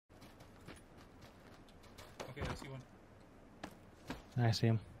Okay, I see one. I see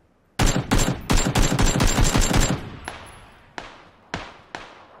him.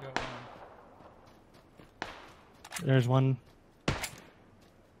 Got one. There's one.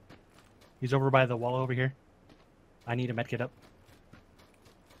 He's over by the wall over here. I need a medkit up.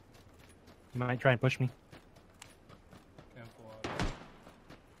 He might try and push me. Can't pull out.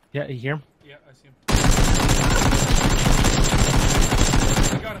 Yeah, you hear him? Yeah, I see him.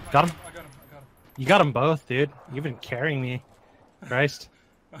 I got him. Got him? I got him. You got them both, dude. You've been carrying me. Christ.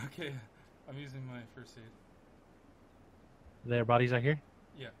 Okay, I'm using my first aid. Their bodies are here?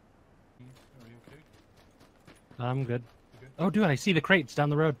 Yeah. Are you okay? I'm good. You good? Oh, dude, I see the crates down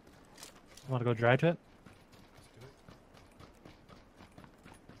the road. You want to go drive to it? Let's do it.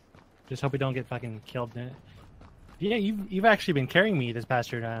 Just hope we don't get fucking killed in it. Yeah, you've actually been carrying me this past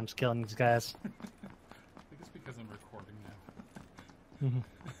 2 rounds, killing these guys. I think it's because I'm recording now.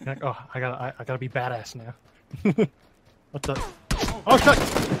 Like, oh, I gotta be badass now. What's up? Oh shit!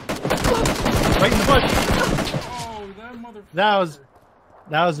 Right in the bush. Oh, that motherfucker!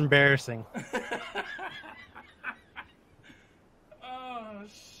 That was embarrassing. Oh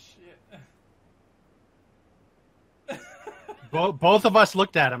shit! Both of us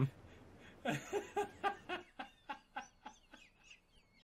looked at him.